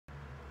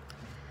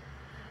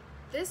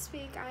This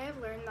week, I have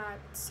learned that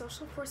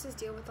social forces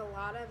deal with a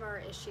lot of our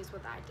issues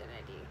with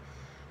identity.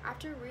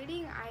 After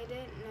reading I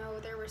Didn't Know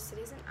There Were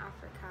Cities in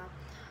Africa,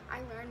 I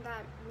learned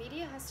that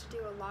media has to do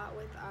a lot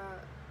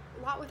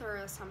with our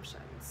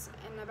assumptions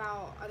and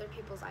about other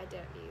people's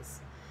identities.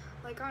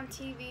 Like on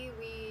TV,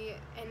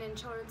 and in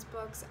children's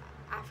books,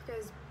 Africa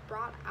is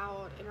brought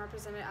out and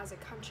represented as a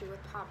country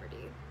with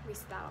poverty. We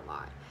see that a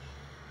lot.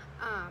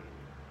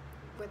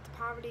 With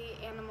poverty,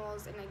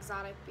 animals, and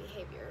exotic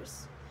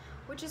behaviors,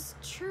 which is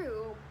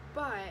true,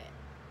 but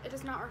it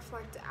does not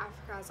reflect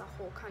Africa as a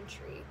whole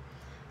country.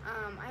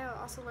 I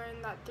also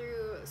learned that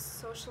through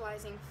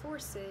socializing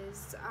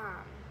forces,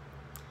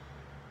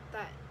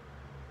 that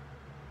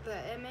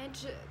the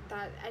image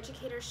that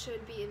educators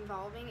should be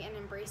involving and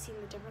embracing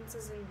the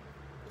differences in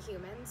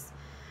humans,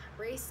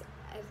 race,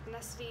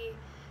 ethnicity,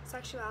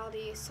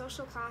 sexuality,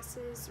 social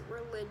classes,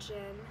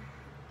 religion,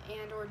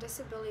 and or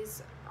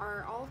disabilities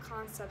are all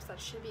concepts that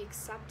should be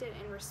accepted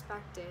and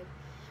respected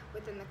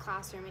within the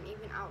classroom and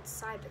even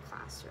outside the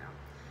classroom.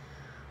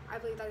 I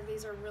believe that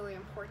these are really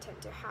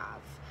important to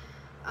have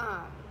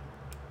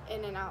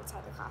in and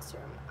outside the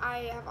classroom.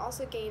 I have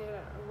also gained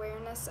an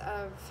awareness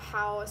of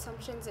how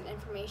assumptions and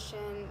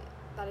information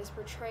that is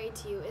portrayed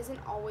to you isn't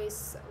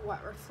always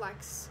what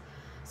reflects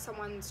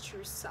someone's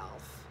true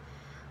self.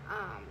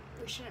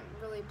 We shouldn't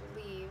really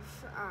believe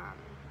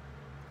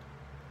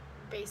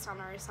based on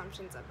our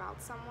assumptions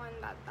about someone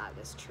that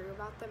is true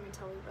about them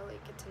until we really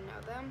get to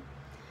know them.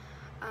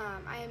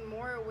 I am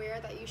more aware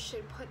that you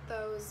should put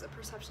those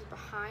perceptions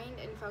behind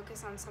and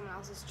focus on someone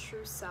else's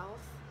true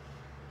self.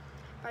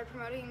 By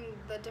promoting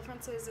the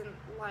differences in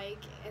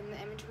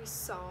the image we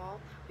saw,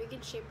 we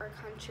can shape our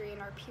country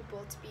and our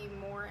people to be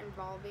more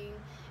involving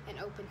and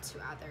open to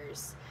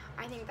others.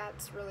 I think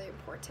that's really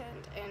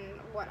important, and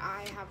what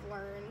I have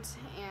learned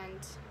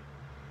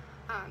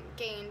and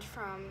gained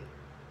from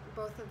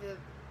both of the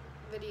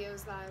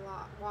videos that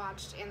I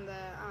watched and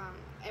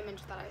the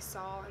image that I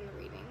saw in the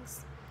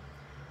readings.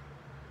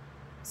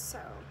 So,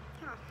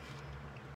 yeah.